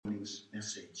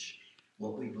message,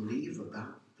 what we believe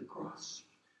about the cross.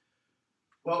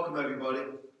 Welcome everybody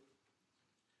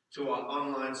to our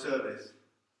online service.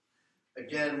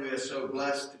 Again, we are so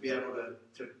blessed to be able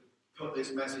to put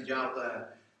this message out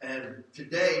there. And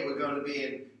today we're going to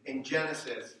be in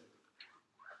Genesis.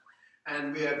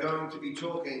 And we are going to be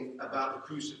talking about the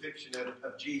crucifixion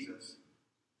of Jesus.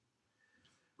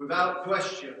 Without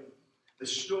question, the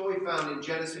story found in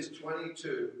Genesis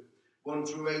 22, 1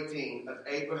 through 18, of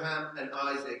Abraham and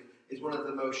Isaac is one of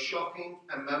the most shocking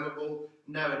and memorable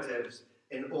narratives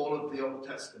in all of the Old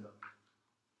Testament.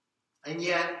 And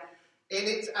yet, in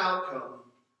its outcome,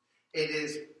 it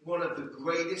is one of the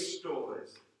greatest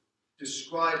stories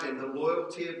describing the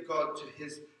loyalty of God to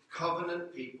his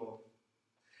covenant people.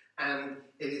 And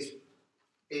it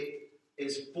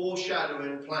is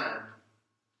foreshadowing plan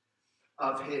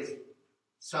of his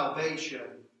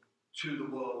salvation to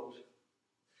the world.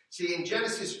 See, in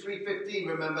Genesis 3:15,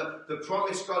 remember the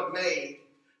promise God made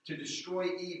to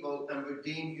destroy evil and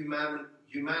redeem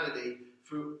humanity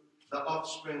through the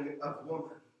offspring of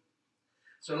woman.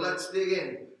 So let's dig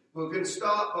in. We're going to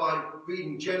start by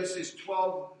reading Genesis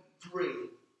 12:3.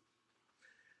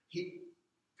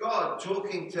 God,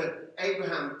 talking to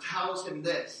Abraham, tells him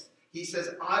this. He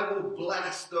says, I will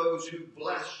bless those who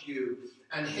bless you,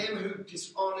 and him who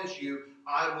dishonors you,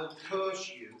 I will curse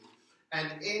you.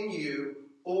 And in you,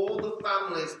 all the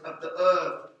families of the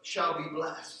earth shall be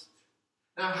blessed.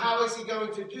 Now, how is he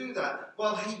going to do that?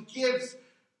 Well, he gives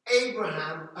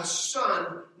Abraham a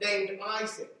son named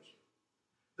Isaac.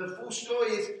 The full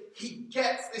story is he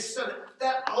gets this son.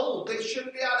 They're old. They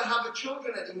shouldn't be able to have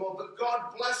children anymore, but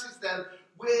God blesses them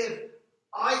with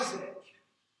Isaac.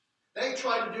 They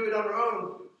try to do it on their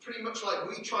own, pretty much like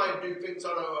we try and do things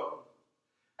on our own.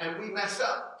 And we mess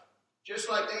up, just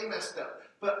like they messed up.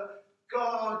 But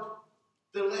God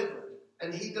delivered,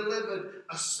 and he delivered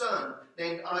a son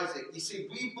named Isaac. You see,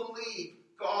 we believe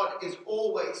God is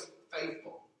always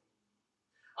faithful.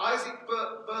 Isaac's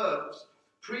birth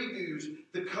previews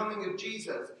the coming of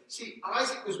Jesus. See,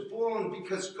 Isaac was born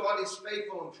because God is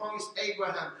faithful and promised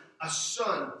Abraham a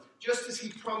son, just as he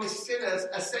promised sinners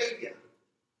a savior.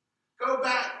 Go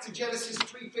back to Genesis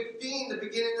 3:15, the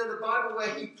beginning of the Bible,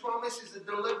 where he promises a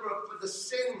deliverer for the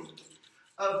sins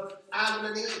of Adam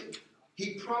and Eve.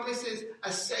 He promises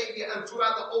a savior, and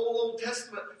throughout the Old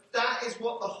Testament, that is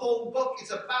what the whole book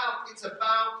is about. It's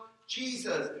about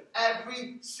Jesus.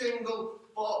 Every single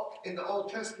book in the Old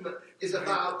Testament is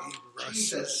about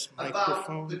Jesus, about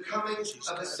the coming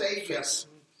of a savior.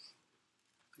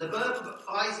 The birth of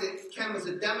Isaac came as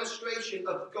a demonstration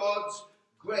of God's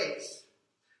grace,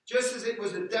 just as it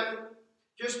was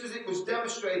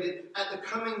demonstrated at the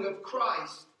coming of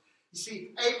Christ. You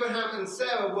see, Abraham and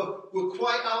Sarah were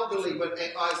quite elderly when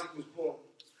Isaac was born.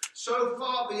 So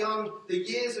far beyond the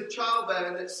years of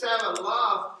childbearing that Sarah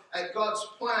laughed at God's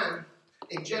plan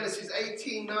in Genesis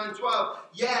 18:9-12.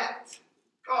 Yet,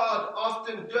 God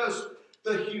often does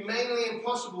the humanly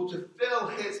impossible to fulfill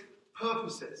his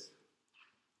purposes.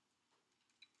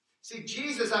 See,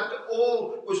 Jesus, after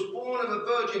all, was born of a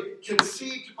virgin,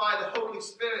 conceived by the Holy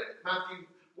Spirit, Matthew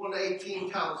 1:18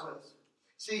 tells us.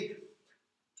 See,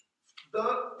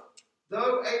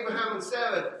 though Abraham and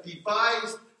Sarah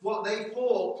devised what they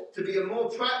thought to be a more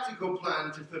practical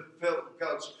plan to fulfill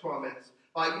God's promise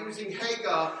by using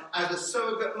Hagar as a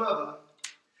surrogate mother,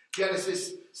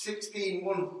 Genesis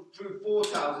 16:1-4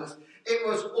 tells us, it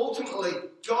was ultimately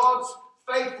God's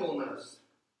faithfulness,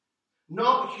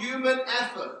 not human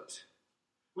effort.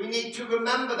 We need to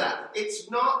remember that. It's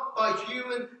not by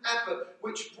human effort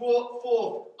which brought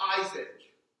forth Isaac.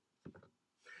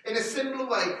 In a similar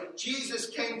way, Jesus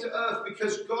came to earth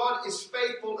because God is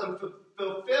faithful and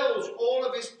fulfills all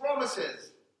of his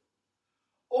promises.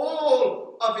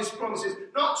 All of his promises.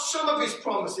 Not some of his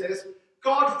promises.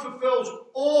 God fulfills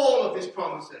all of his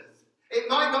promises. It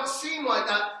might not seem like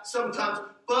that sometimes,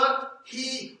 but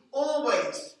he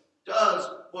always does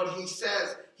what he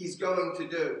says he's going to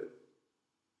do.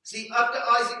 See, after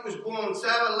Isaac was born,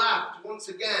 Sarah laughed once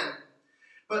again.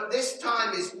 But this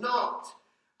time is not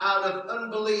out of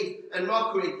unbelief and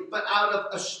mockery, but out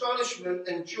of astonishment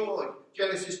and joy.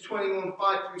 Genesis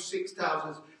 21:5-6 tells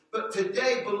us. But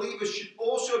today, believers should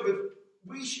also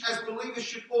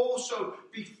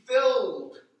be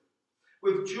filled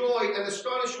with joy and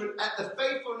astonishment at the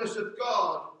faithfulness of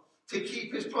God to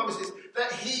keep his promises,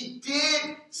 that he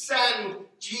did send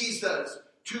Jesus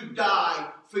to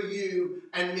die for you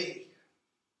and me.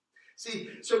 See,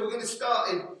 so we're going to start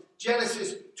in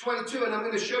Genesis 22, and I'm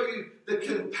going to show you the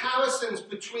comparisons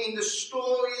between the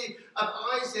story of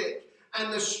Isaac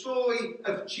and the story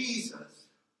of Jesus.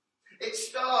 It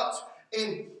starts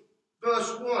in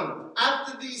Verse 1.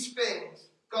 After these things,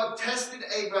 God tested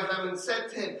Abraham and said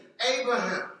to him,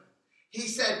 Abraham, he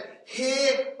said,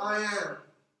 here I am.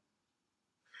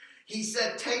 He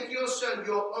said, take your son,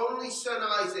 your only son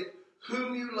Isaac,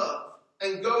 whom you love,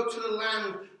 and go to the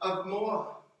land of Moriah,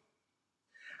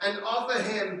 and offer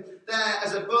him there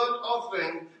as a burnt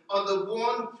offering on the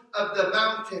one of the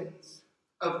mountains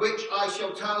of which I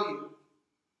shall tell you.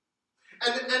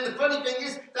 And the funny thing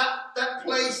is, that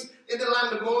place in the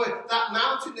land of Moriah, that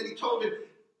mountain that he told him,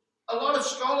 a lot of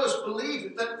scholars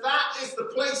believe that that is the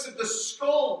place of the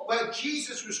skull where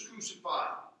Jesus was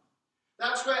crucified.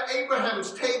 That's where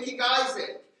Abraham's taking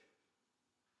Isaac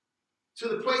to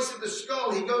the place of the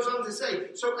skull. He goes on to say,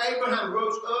 so Abraham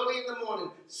rose early in the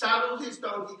morning, saddled his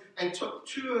donkey, and took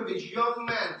 2 of his young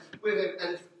men with him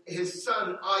and his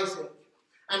son Isaac.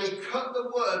 And he cut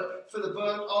the wood for the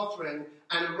burnt offering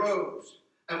and arose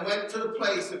and went to the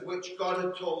place of which God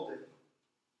had told him.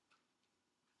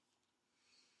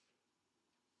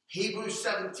 Hebrews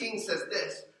 17 says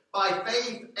this, by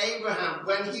faith Abraham,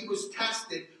 when he was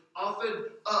tested,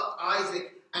 offered up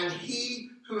Isaac, and he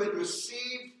who had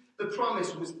received the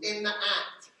promise was in the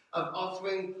act of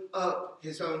offering up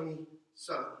his only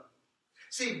son.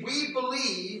 See, we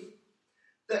believe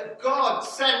that God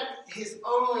sent his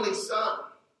only son.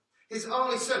 His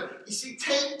only son. You see,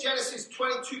 take Genesis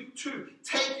 22:2.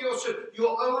 Take your son,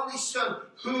 your only son,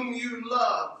 whom you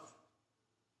love.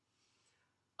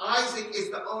 Isaac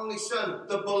is the only son,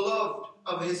 the beloved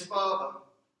of his father.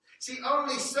 See,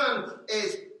 only son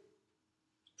is,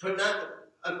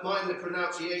 mind the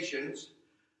pronunciations,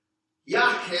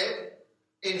 Yached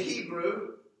in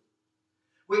Hebrew,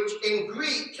 which in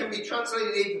Greek can be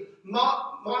translated either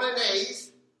monogenes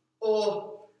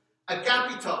or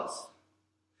agapitos.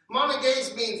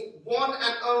 Monogenes means one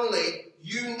and only,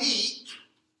 unique.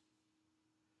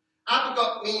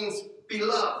 Agapitos means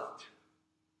beloved.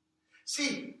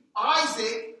 See,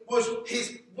 Isaac was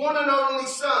his one and only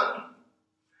son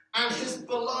and his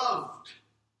beloved.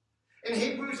 In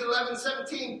Hebrews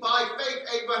 11:17, by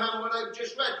faith Abraham, what I've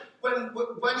just read,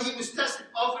 when he was tested,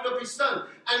 offered up his son.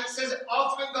 And it says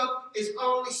offering up his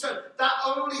only son. That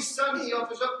only son he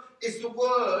offers up is the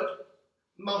word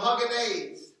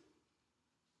monogenes.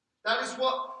 That is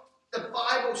what the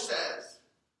Bible says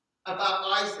about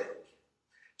Isaac.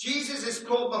 Jesus is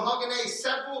called monogenes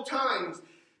several times.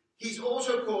 He's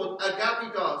also called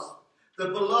agapitos, the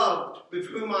beloved, with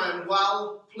whom I am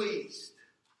well pleased.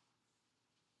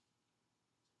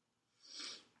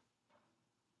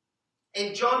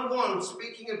 In John 1,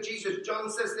 speaking of Jesus, John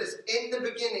says this, in the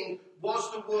beginning was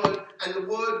the Word, and the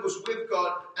Word was with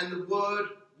God, and the Word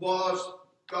was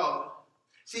God.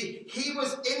 See, he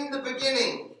was in the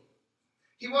beginning.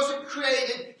 He wasn't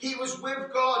created, he was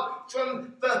with God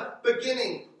from the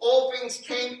beginning. All things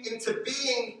came into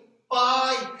being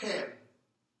by him.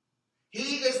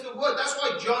 He is the Word. That's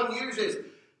why John uses,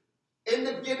 in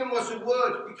the beginning was the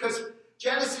Word, because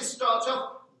Genesis starts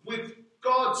off with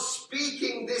God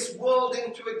speaking this world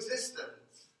into existence.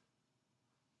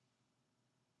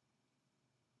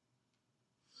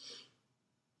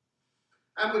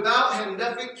 And without him,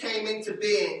 nothing came into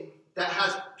being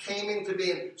came into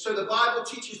being. So the Bible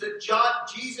teaches that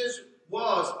Jesus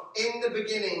was in the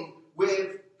beginning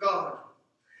with God.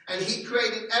 And he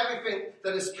created everything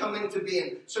that has come into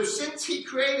being. So since he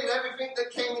created everything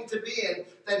that came into being,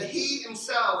 then he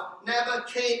himself never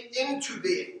came into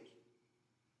being.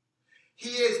 He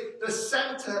is the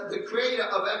center, the creator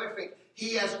of everything.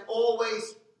 He has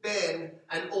always been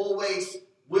and always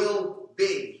will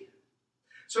be.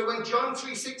 So when John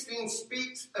 3:16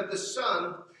 speaks of the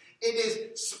Son, it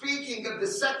is speaking of the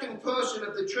second person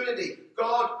of the Trinity,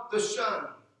 God the Son.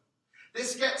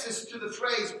 This gets us to the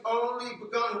phrase only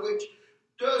begotten,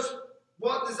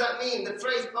 what does that mean? The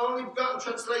phrase only begotten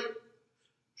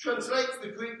translates the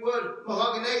Greek word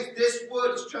monogenes. This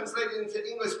word is translated into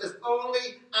English as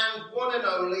only and one and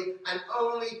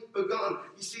only begotten.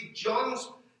 You see, John's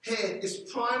here, his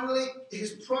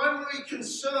primary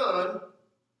concern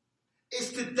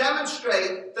is to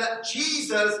demonstrate that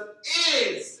Jesus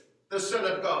is the Son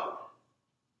of God.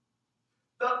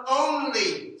 The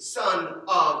only Son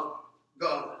of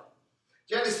God.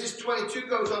 Genesis 22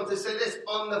 goes on to say this,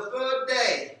 on the third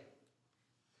day,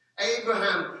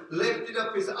 Abraham lifted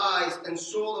up his eyes and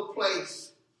saw the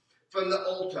place from the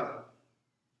altar.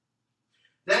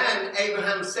 Then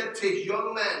Abraham said to his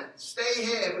young men, stay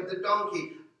here with the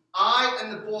donkey. I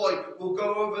and the boy will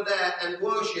go over there and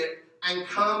worship and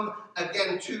come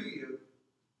again to you.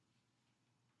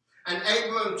 And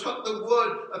Abraham took the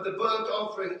wood of the burnt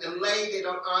offering and laid it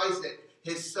on Isaac,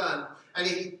 his son. And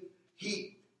he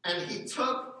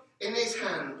took in his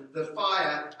hand the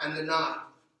fire and the knife.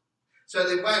 So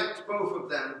they went, both of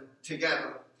them,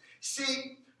 together.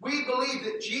 See, we believe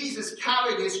that Jesus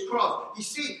carried his cross. You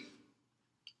see,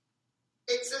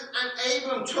 and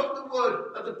Abram took the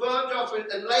wood of the burnt offering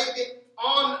and laid it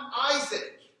on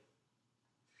Isaac,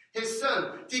 his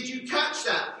son. Did you catch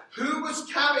that? Who was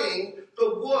carrying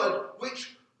the wood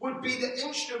which would be the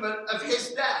instrument of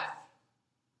his death?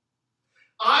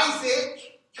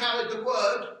 Isaac carried the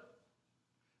wood.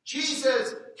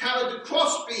 Jesus carried the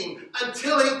crossbeam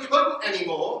until he couldn't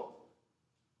anymore.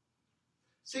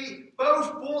 See,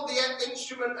 both bore the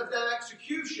instrument of their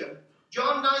execution.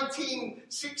 John 19,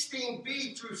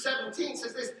 16b through 17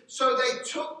 says this: so they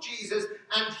took Jesus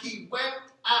and he went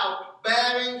out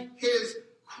bearing his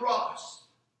cross.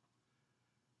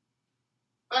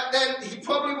 Back then, he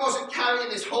probably wasn't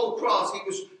carrying his whole cross.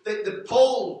 The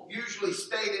pole usually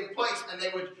stayed in place, and they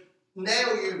would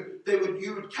nail you.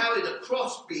 You would carry the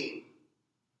crossbeam,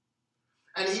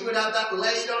 and he would have that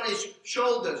laid on his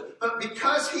shoulders. But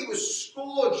because he was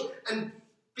scourged and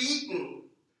beaten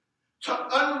to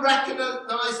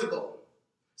unrecognizable,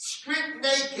 stripped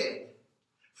naked,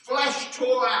 flesh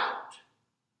tore out,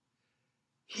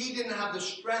 he didn't have the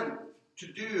strength to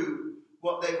do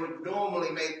what they would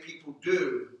normally make people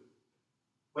do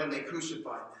when they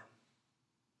crucified them.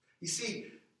 You see,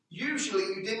 usually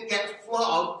you didn't get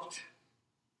flogged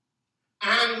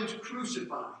and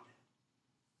crucified.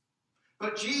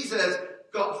 But Jesus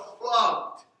got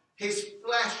flogged. His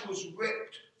flesh was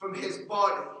ripped from his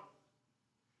body.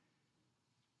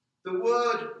 The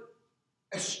word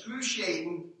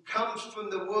excruciating comes from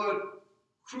the word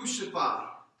crucify.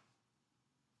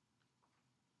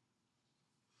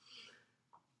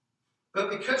 But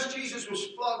because Jesus was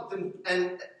flogged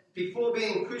and before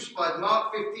being crucified,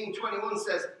 Mark 15:21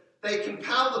 says, they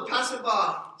compelled the passerby,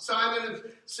 Simon of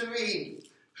Cyrene,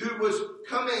 who was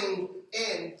coming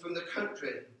in from the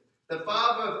country, the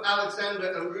father of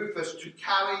Alexander and Rufus, to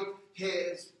carry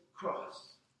his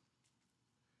cross.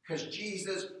 Because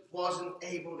Jesus wasn't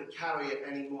able to carry it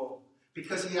anymore.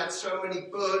 Because he had so many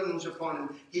burdens upon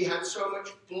him. He had so much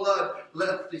blood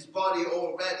left his body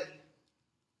already.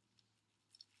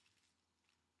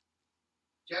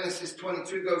 Genesis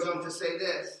 22 goes on to say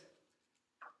this,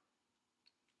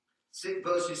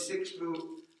 verses 6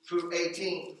 through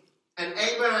 18. And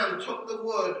Abraham took the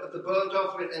wood of the burnt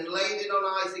offering and laid it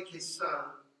on Isaac his son.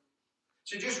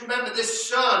 So just remember, this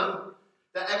son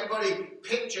that everybody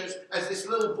pictures as this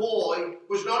little boy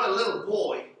was not a little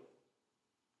boy.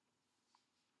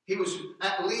 He was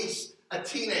at least a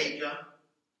teenager,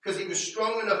 because he was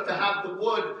strong enough to have the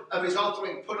wood of his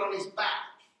offering put on his back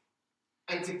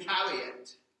and to carry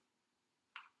it.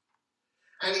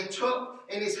 And he took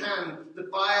in his hand the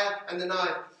fire and the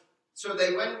knife. So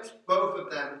they went, both of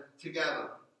them,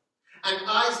 together. And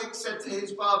Isaac said to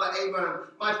his father Abraham,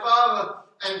 my father,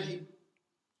 and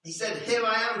he said, here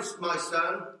I am, my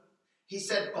son. He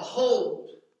said, behold,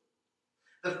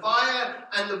 the fire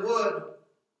and the wood,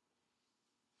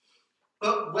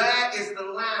 but where is the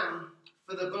lamb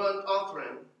for the burnt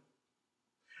offering?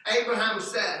 Abraham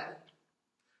said,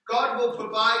 God will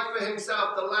provide for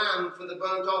himself the lamb for the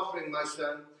burnt offering, my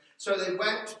son. So they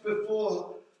went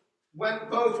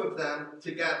both of them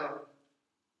together.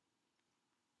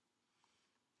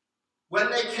 When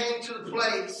they came to the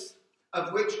place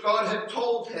of which God had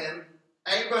told him,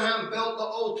 Abraham built the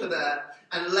altar there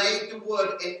and laid the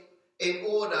wood in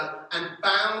order and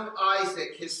bound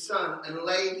Isaac his son and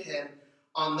laid him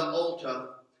on the altar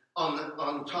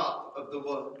on top of the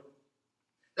wood.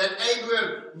 Then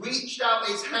Abraham reached out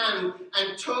his hand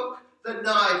and took the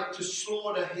knife to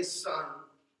slaughter his son.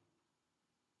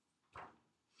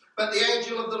 But the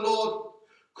angel of the Lord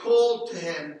called to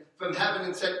him from heaven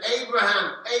and said,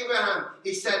 Abraham, Abraham.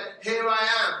 He said, here I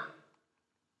am.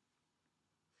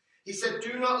 He said,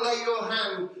 do not lay your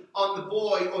hand on the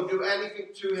boy or do anything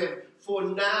to him, for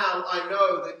now I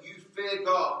know that you fear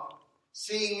God,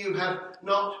 seeing you have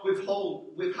not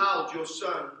withheld your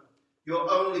son,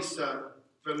 your only son,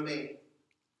 from me.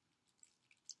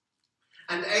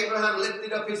 And Abraham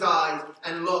lifted up his eyes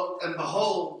and looked, and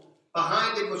behold,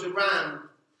 behind him was a ram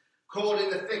caught in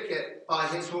the thicket by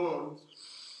his horns.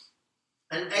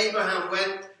 And Abraham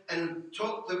went and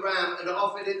took the ram and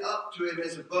offered it up to him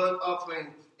as a burnt offering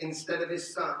instead of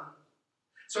his son.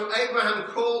 So Abraham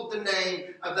called the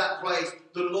name of that place,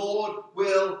 the Lord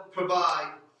will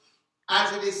provide.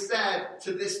 As it is said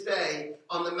to this day,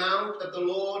 on the mount of the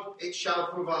Lord it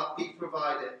shall be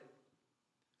provided.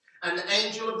 And the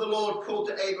angel of the Lord called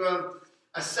to Abraham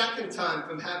a second time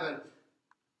from heaven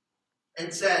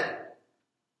and said,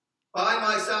 by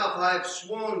myself I have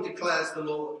sworn, declares the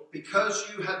Lord, because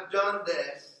you have done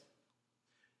this,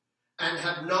 and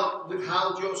have not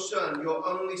withheld your son, your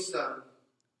only son,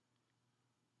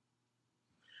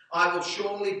 I will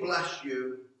surely bless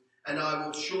you, and I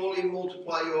will surely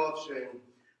multiply your offspring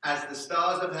as the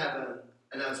stars of heaven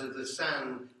and as of the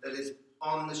sand that is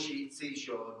on the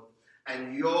seashore,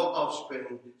 and your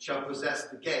offspring shall possess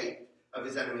the gate of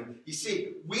his enemy. You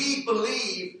see, we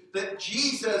believe that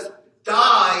Jesus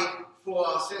died for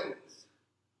our sins.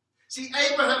 See,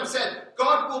 Abraham said,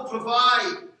 God will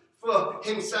provide for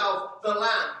himself the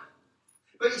lamb.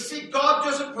 But you see, God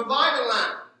doesn't provide a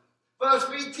lamb. Verse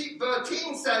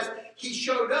 13 says, he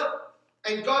showed up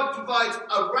and God provides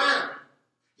a ram.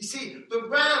 You see, the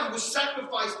ram was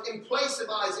sacrificed in place of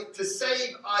Isaac to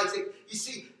save Isaac. You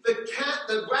see,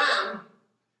 the ram,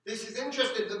 this is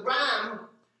interesting, the ram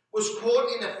was caught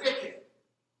in a thicket.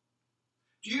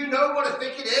 Do you know what a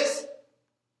thicket is?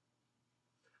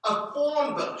 A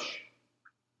thorn bush.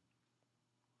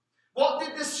 What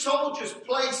did the soldiers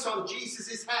place on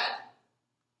Jesus' head?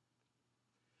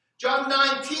 John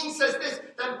 19 says this,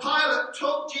 then Pilate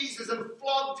took Jesus and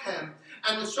flogged him,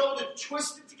 and the soldiers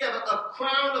twisted together a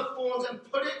crown of thorns and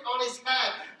put it on his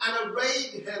head and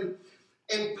arrayed him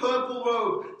in purple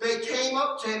robe. They came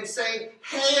up to him saying,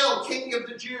 Hail, King of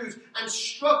the Jews, and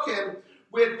struck him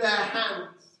with their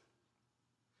hands.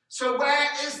 So where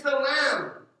is the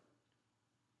Lamb?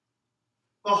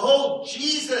 Behold,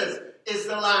 Jesus is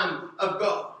the Lamb of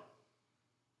God.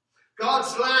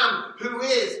 God's Lamb, who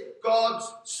is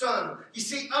God's Son. You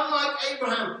see, unlike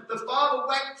Abraham, the Father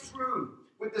went through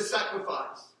with the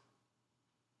sacrifice.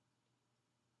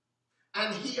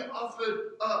 And he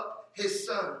offered up his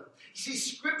Son. You see,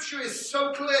 Scripture is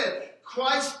so clear.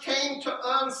 Christ came to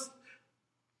earn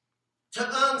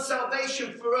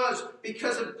salvation for us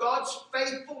because of God's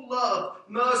faithful love,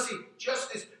 mercy,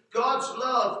 justice. God's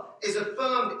love is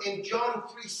affirmed in John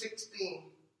 3:16.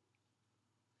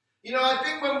 You know, I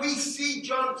think when we see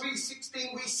John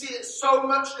 3:16, we see it so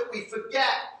much that we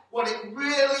forget what it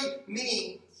really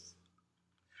means.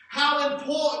 How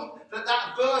important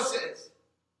that verse is.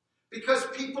 Because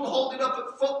people hold it up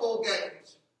at football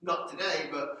games. Not today,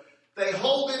 but they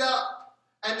hold it up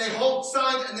and they hold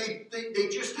signs and they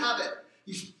just have it.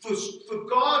 For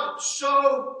God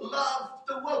so loved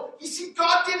the world. You see,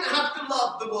 God didn't have to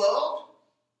love the world.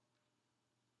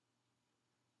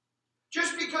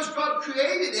 Just because God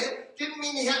created it didn't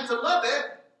mean he had to love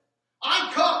it.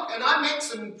 I cook and I make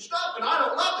some stuff and I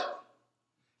don't love it.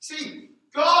 See,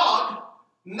 God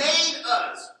made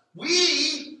us.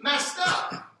 We messed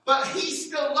up, but he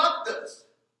still loved us.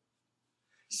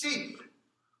 You see,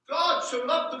 God so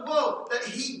loved the world that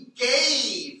he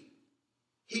gave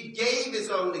his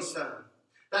only Son,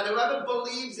 that whoever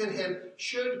believes in him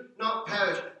should not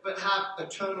perish, but have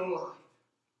eternal life.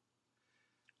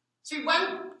 See,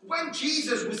 when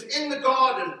Jesus was in the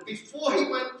garden, before he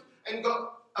went and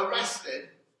got arrested,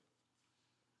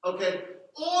 okay,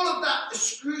 all of that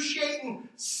excruciating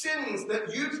sins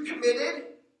that you've committed,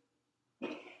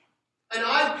 and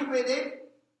I've committed,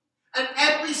 and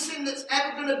every sin that's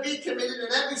ever going to be committed,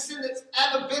 and every sin that's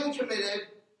ever been committed,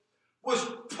 was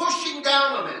pushing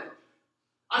down on it.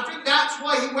 I think that's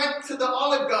why he went to the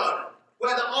olive garden,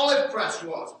 where the olive press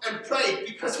was, and prayed,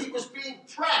 because he was being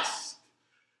pressed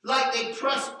like they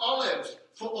press olives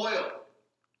for oil.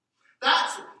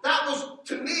 That was,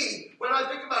 to me, when I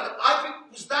think about it, I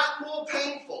think, was that more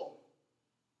painful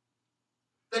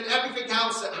than everything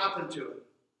else that happened to him?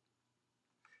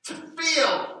 To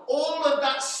feel all of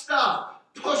that stuff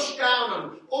pushed down on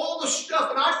him, all the stuff,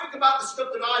 and I think about the stuff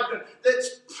that I've done that's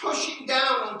pushing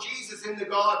down on Jesus in the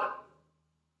garden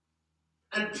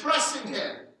and pressing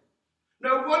him.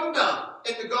 No wonder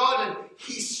in the garden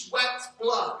he sweats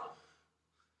blood,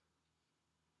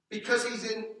 because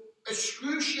he's in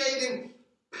excruciating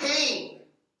pain.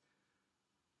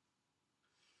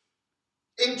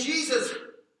 In Jesus'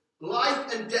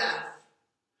 life and death,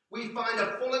 we find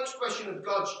a full expression of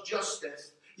God's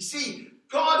justice. You see,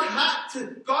 God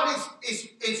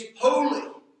is holy.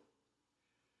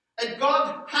 And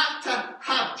God had to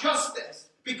have justice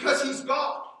because he's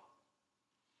God.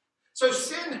 So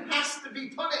sin has to be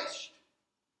punished.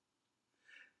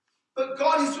 But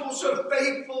God is also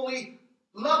faithfully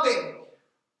loving.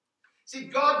 See,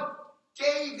 God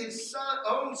gave his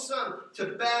own Son to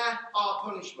bear our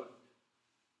punishment.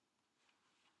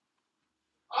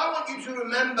 I want you to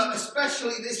remember,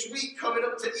 especially this week coming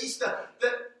up to Easter,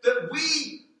 that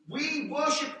we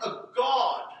worship a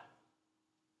God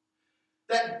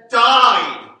that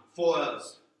died for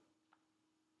us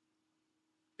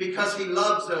because he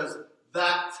loves us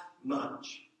that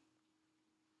much.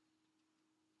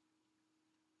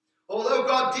 Although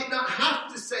God did not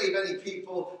have to save any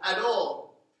people at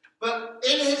all, But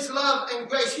in his love and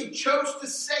grace, he chose to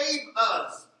save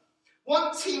us.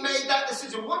 Once he made that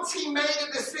decision, once he made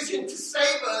a decision to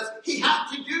save us, he had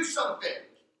to do something.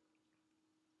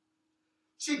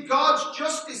 See, God's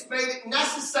justice made it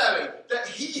necessary that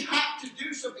he had to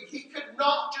do something. He could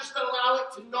not just allow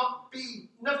it to not be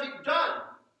nothing done.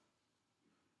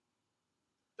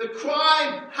 The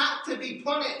crime had to be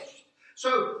punished.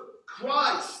 So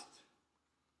Christ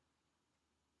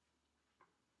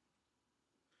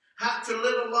had to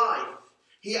live a life.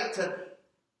 He had to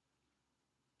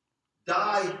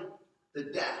die the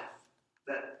death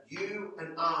that you and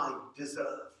I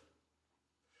deserve.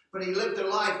 But he lived a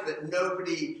life that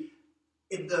nobody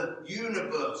in the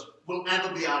universe will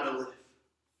ever be able to live.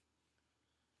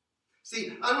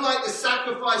 See, unlike the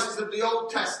sacrifices of the Old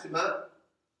Testament,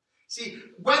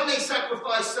 when they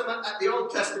sacrificed someone at the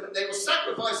Old Testament, they were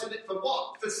sacrificing it for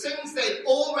what? For sins they'd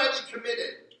already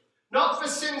committed. Not for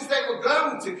sins they were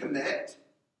going to commit.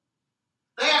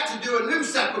 They had to do a new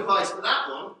sacrifice for that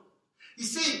one. You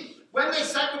see, when they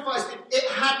sacrificed it, it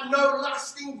had no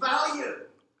lasting value.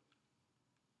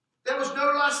 There was no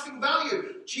lasting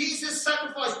value. Jesus'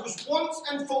 sacrifice was once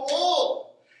and for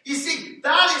all. You see,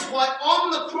 that is why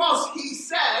on the cross he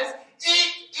says,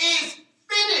 it is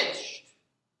finished.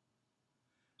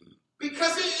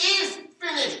 Because it is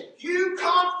finished. You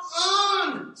can't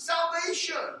earn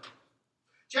salvation.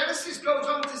 Genesis goes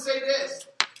on to say this.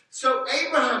 So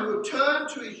Abraham returned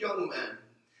to his young men,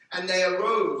 and they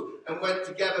arose and went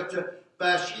together to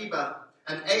Beersheba,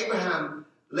 and Abraham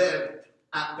lived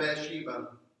at Beersheba.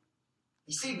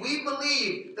 You see, we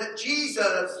believe that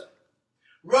Jesus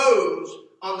rose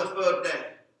on the third day.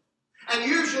 And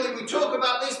usually we talk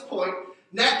about this point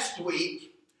next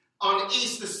week on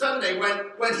Easter Sunday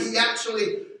when he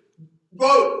actually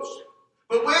rose.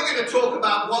 But we're going to talk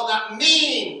about what that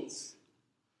means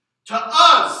to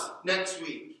us next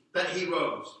week, that he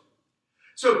rose.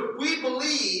 So we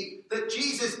believe that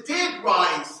Jesus did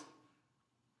rise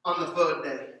on the third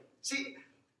day. See,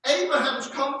 Abraham's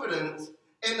confidence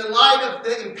in the light of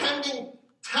the impending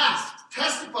task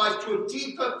testifies to a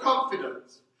deeper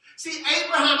confidence. See,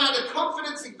 Abraham had a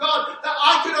confidence in God that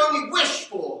I could only wish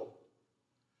for.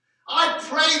 I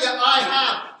pray that I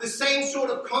have the same sort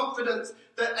of confidence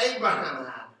that Abraham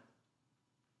had.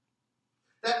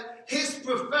 That his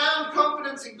profound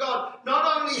confidence in God,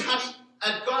 not only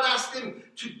had God asked him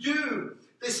to do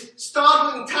this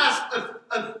startling task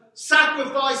of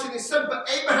sacrificing his son, but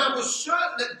Abraham was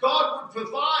certain that God would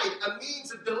provide a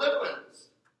means of deliverance.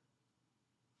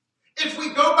 If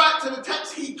we go back to the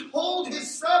text, he told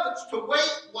his servants to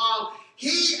wait while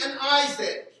he and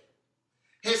Isaac,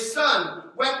 his son,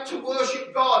 went to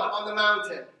worship God on the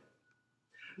mountain.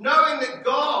 Knowing that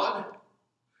God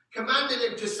commanded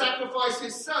him to sacrifice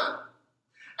his son,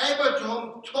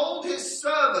 Abraham told his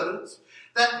servants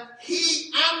that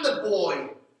he and the boy,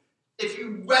 if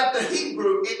you read the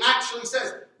Hebrew, it actually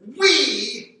says,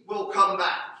 we will come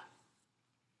back.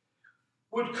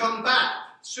 Would come back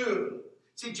soon.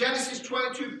 See, Genesis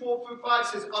 22, 4-5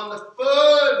 says, on the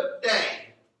third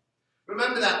day,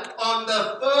 remember that, on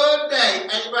the third day,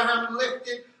 Abraham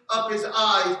lifted up his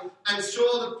eyes and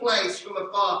saw the place from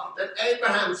afar. Then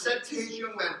Abraham said to his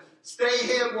young men, stay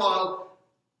here while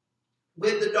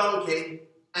with the donkey,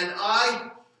 and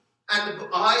I and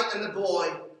the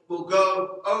boy will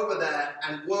go over there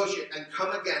and worship and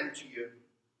come again to you.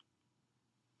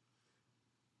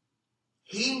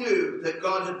 He knew that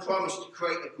God had promised to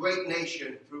create a great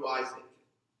nation through Isaac.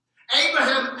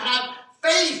 Abraham had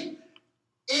faith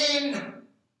in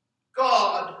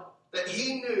God that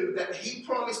he knew that he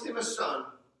promised him a son,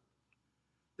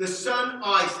 the son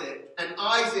Isaac, and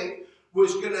Isaac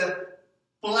was going to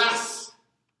bless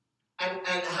and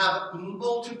have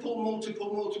multiple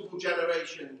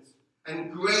generations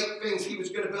and great things. He was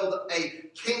going to build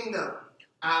a kingdom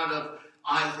out of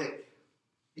Isaac.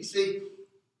 You see?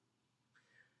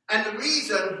 And the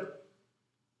reason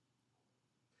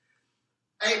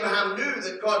Abraham knew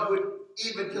that God would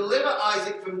either deliver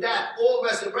Isaac from death or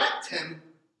resurrect him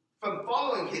from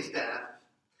following his death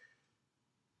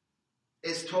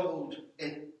is told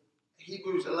in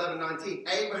Hebrews 11:19.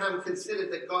 Abraham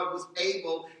considered that God was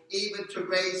able even to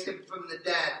raise him from the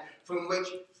dead, from which,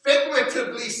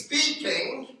 figuratively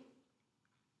speaking,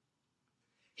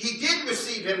 he did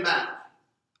receive him back.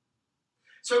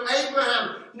 So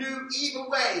Abraham knew either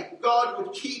way God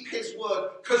would keep his word,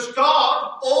 because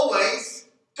God always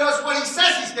does what he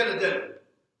says he's going to do.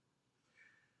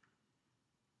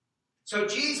 So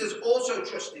Jesus also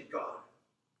trusted God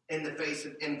in the face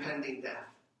of impending death.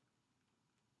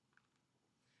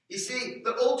 You see,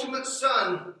 the ultimate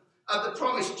son of the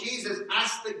promise, Jesus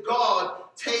asked that God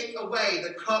take away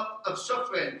the cup of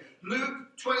suffering.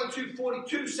 Luke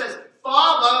 22:42 says,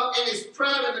 Father, in his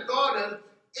prayer in the garden,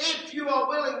 if you are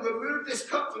willing, remove this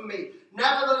cup from me.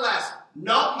 Nevertheless,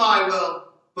 not my will,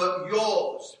 but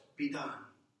yours be done.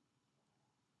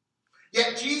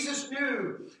 Yet Jesus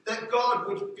knew that God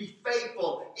would be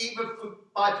faithful, either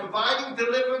by providing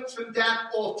deliverance from death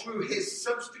or through his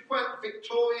subsequent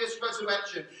victorious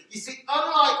resurrection. You see,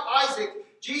 unlike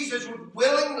Isaac, Jesus would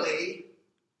willingly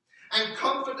and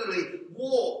confidently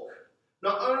walk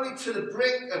not only to the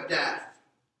brink of death,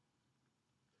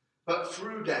 but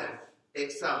through death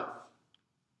itself.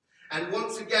 And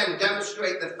once again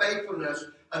demonstrate the faithfulness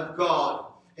of God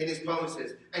in his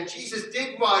promises. And Jesus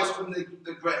did rise from the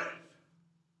grave.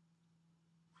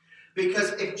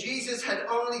 Because if Jesus had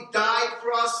only died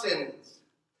for our sins,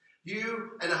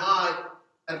 you and I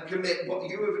have committed what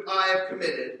you and I have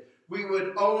committed, we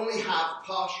would only have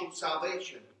partial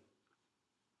salvation.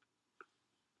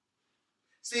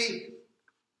 See,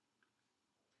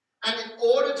 and in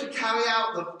order to carry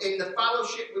out in the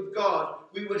fellowship with God,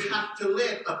 we would have to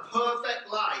live a perfect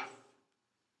life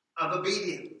of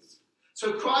obedience.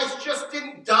 So Christ just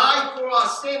didn't die for our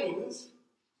sins,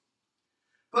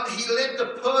 but he lived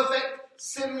a perfect,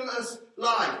 sinless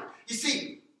life. You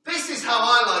see, this is how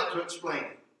I like to explain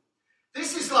it.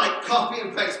 This is like copy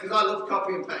and paste, because I love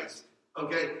copy and paste,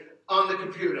 okay, on the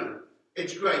computer.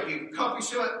 It's great. You can copy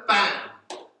to it, bam.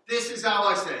 This is how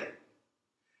I say it.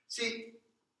 See,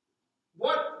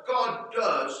 what God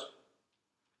does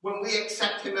when we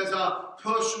accept him as our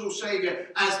personal Savior,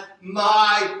 as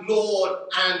my Lord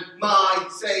and my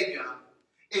Savior,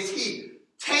 is he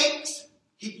takes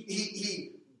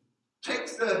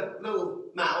the little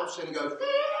mouse and he goes,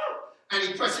 and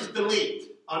he presses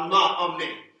delete on me.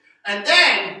 And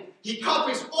then he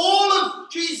copies all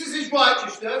of Jesus'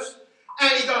 righteousness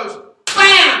and he goes,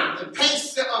 bam, and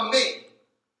pastes it on me.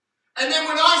 And then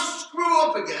when I screw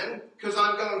up again, because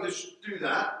I'm going to do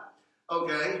that,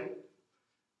 okay,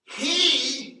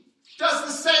 he does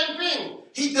the same thing.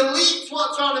 He deletes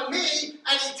what's on me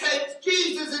and he takes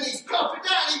Jesus and he's copied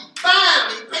that and he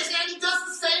bam, he pastes it and he does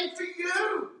the same for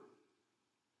you.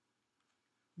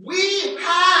 We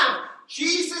have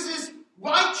Jesus'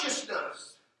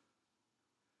 righteousness.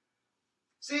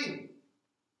 See,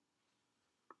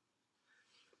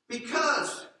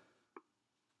 because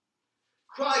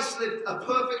Christ lived a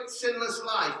perfect, sinless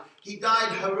life, he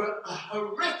died a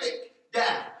horrific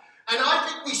death. And I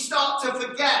think we start to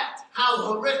forget how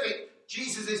horrific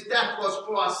Jesus' death was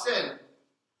for our sin.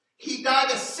 He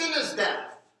died a sinner's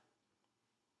death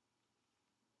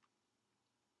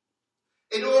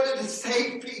in order to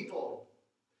save people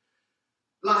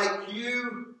like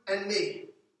you and me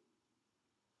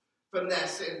from their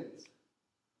sins.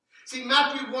 See,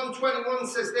 Matthew 1:21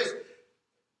 says this,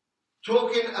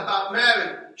 talking about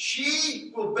Mary,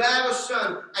 she will bear a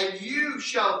son and you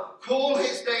shall call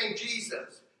his name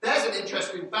Jesus. There's an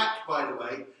interesting fact, by the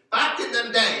way. Back in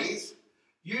them days,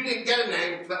 you didn't get a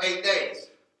name for 8 days.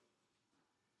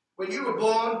 When you were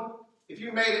born, if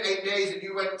you made it 8 days and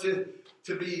you went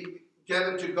to be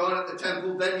given to God at the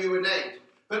temple, then you were named.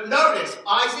 But notice,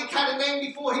 Isaac had a name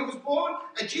before he was born,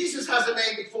 and Jesus has a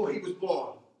name before he was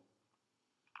born.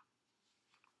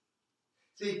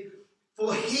 See,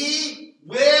 for he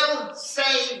will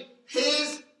save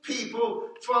his people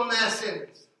from their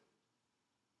sins.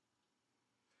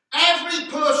 Every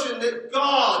person that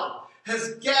God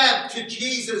has given to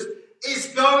Jesus is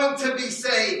going to be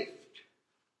saved.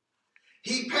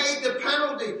 He paid the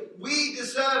penalty we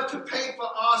deserve to pay for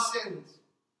our sins.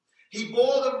 He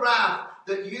bore the wrath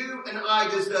that you and I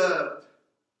deserved.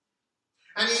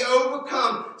 And he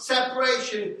overcome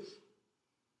separation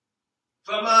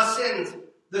from our sins.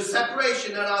 The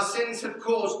separation that our sins have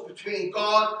caused between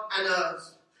God and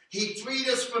us. He freed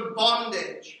us from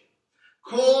bondage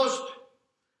caused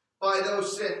by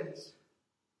those sins.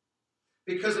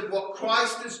 Because of what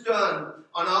Christ has done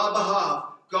on our behalf,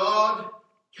 God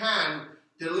can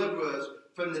deliver us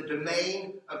from the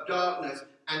domain of darkness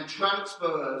and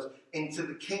transfer us into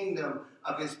the kingdom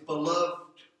of his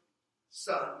beloved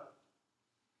Son.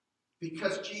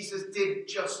 Because Jesus did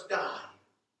just die.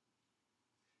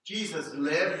 Jesus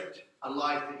lived a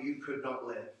life that you could not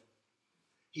live.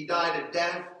 He died a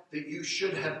death that you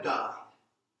should have died.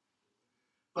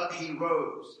 But he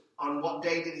rose. On what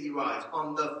day did he rise?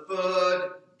 On the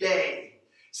third day.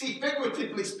 See,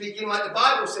 figuratively speaking, like the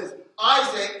Bible says,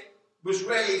 Isaac was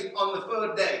raised on the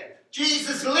third day.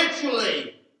 Jesus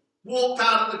literally walked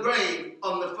out of the grave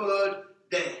on the third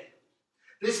day.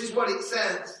 This is what it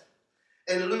says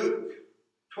in Luke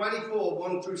 24,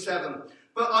 1-7.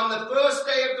 But on the first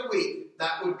day of the week,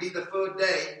 that would be the third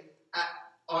day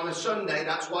on a Sunday.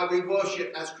 That's why we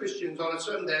worship as Christians on a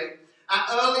Sunday. At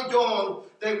early dawn,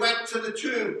 they went to the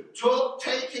tomb,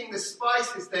 taking the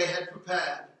spices they had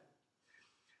prepared.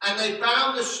 And they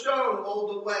found the stone all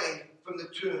the way from the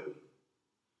tomb.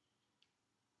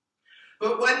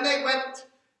 But when they went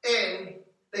in,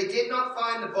 they did not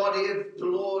find the body of the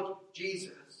Lord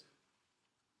Jesus.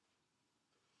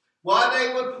 While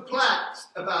they were perplexed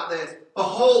about this,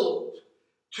 behold,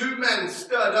 two men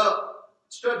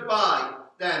stood by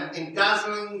them in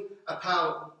dazzling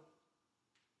apparel.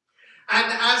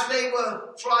 And as they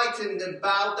were frightened and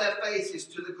bowed their faces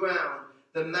to the ground,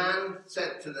 the men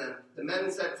said to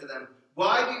them,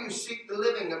 why do you seek the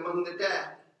living among the dead?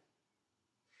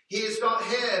 He is not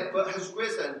here, but has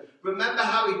risen. Remember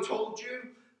how he told you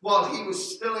while he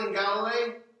was still in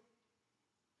Galilee?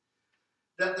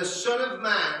 That the Son of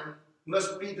Man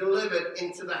must be delivered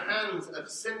into the hands of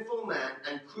sinful men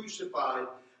and crucified,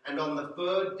 and on the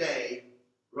third day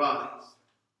rise.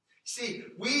 See,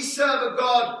 we serve a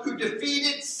God who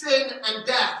defeated sin and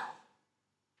death.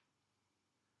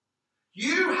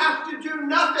 You have to do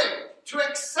nothing to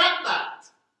accept that.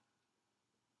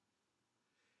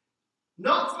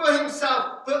 Not for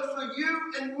himself, but for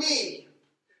you and me.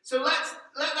 So let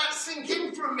that sink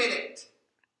in for a minute.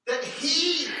 That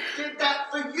he did that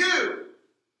for you.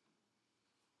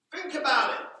 Think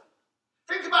about it.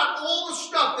 Think about all the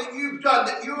stuff that you've done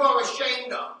that you are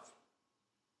ashamed of.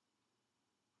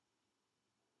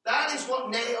 That is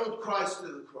what nailed Christ to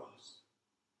the cross.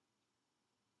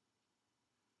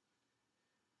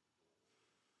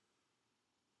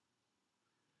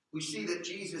 We see that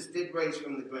Jesus did raise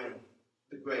from the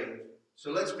grave.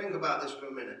 So let's think about this for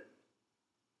a minute.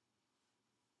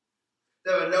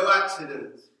 There are no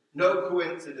accidents, no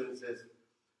coincidences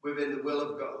within the will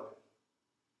of God.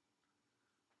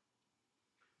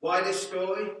 Why this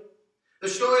story? The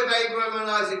story of Abraham and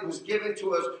Isaac was given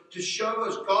to us to show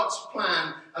us God's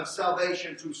plan of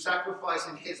salvation through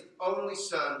sacrificing his only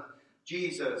son,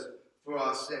 Jesus, for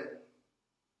our sin.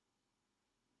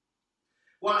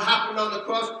 What happened on the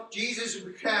cross? Jesus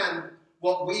became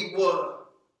what we were,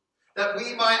 that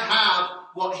we might have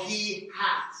what he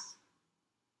has.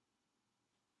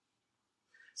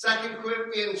 2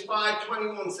 Corinthians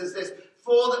 5:21 says this,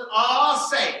 for our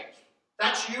sake,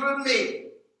 that's you and me,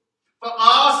 for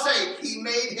our sake he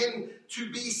made him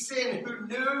to be sin who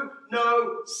knew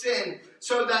no sin,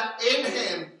 so that in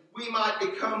him we might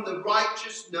become the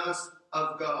righteousness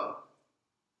of God.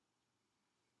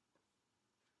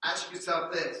 Ask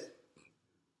yourself this.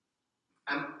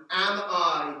 Am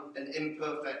I an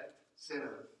imperfect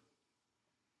sinner?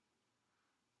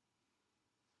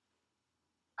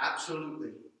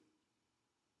 Absolutely.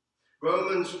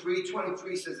 Romans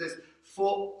 3:23 says this,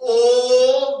 for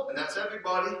all, and that's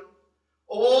everybody,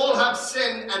 all have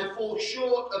sinned and fall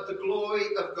short of the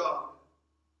glory of God.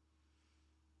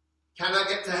 Can I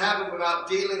get to heaven without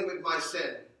dealing with my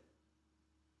sin?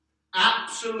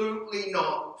 Absolutely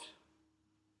not.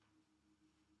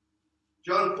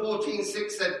 John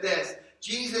 14:6 said this,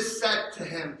 Jesus said to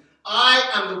him, I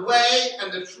am the way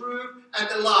and the truth and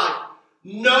the life.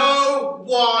 No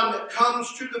one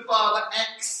comes to the Father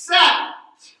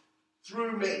except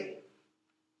through me.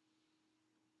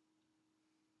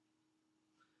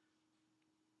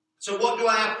 So what do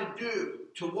I have to do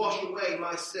to wash away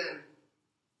my sin?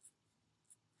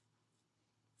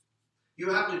 You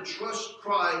have to trust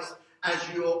Christ as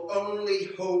your only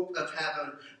hope of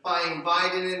heaven by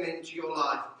inviting him into your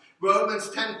life. Romans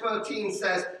 10:13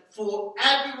 says, for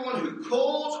everyone who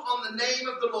calls on the name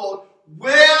of the Lord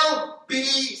will be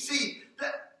saved.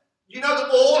 You know that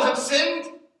all have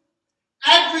sinned?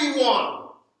 Everyone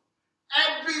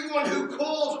who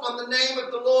calls on the name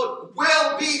of the Lord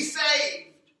will be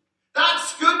saved.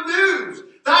 That's good news.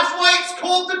 That's why it's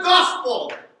called the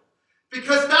gospel.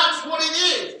 Because that's what it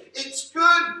is. It's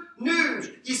good news.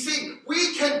 You see,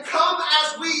 we can come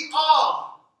as we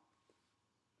are.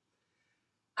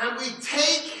 And we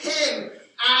take him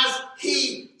as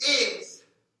he is.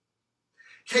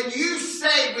 Can you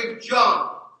say with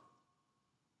John,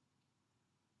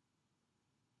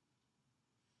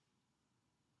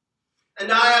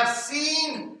 and I have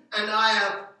seen and I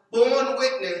have borne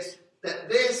witness that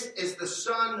this is the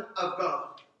Son of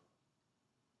God.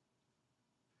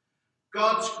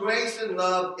 God's grace and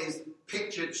love is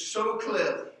pictured so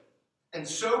clearly and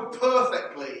so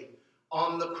perfectly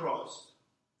on the cross.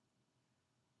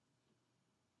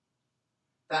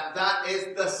 That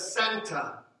is the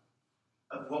center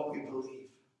of what we believe.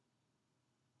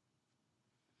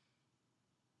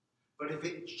 But if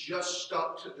it just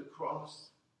stopped at the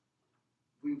cross,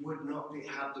 we would not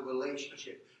have the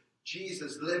relationship.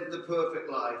 Jesus lived the perfect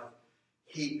life.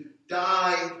 He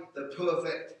died the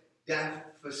perfect death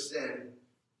for sin.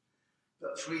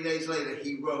 But 3 days later,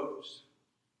 he rose.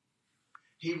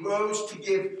 He rose to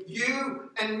give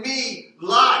you and me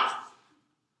life.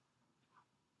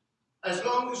 As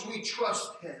long as we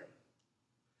trust him.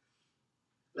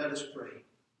 Let us pray.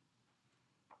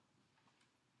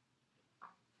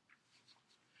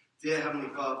 Dear Heavenly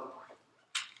Father,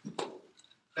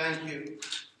 thank you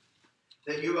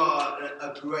that you are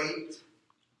a great,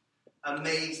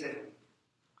 amazing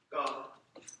God.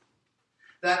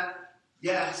 That,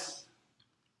 yes,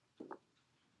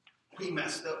 we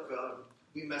messed up, God.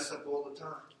 We mess up all the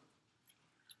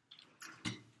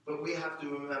time. But we have to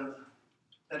remember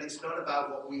that it's not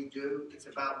about what we do, it's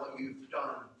about what you've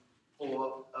done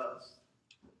for us.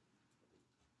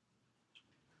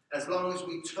 As long as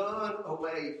we turn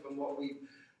away from what we've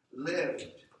lived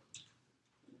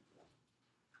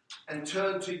and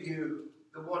turn to you,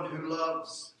 the one who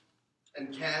loves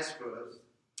and cares for us,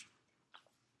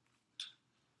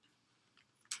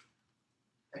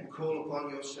 and call upon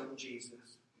your Son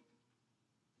Jesus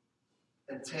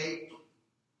and take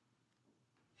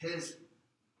his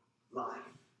life,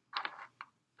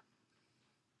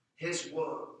 his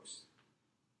works,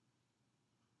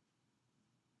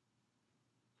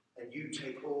 and you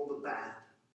take all the bad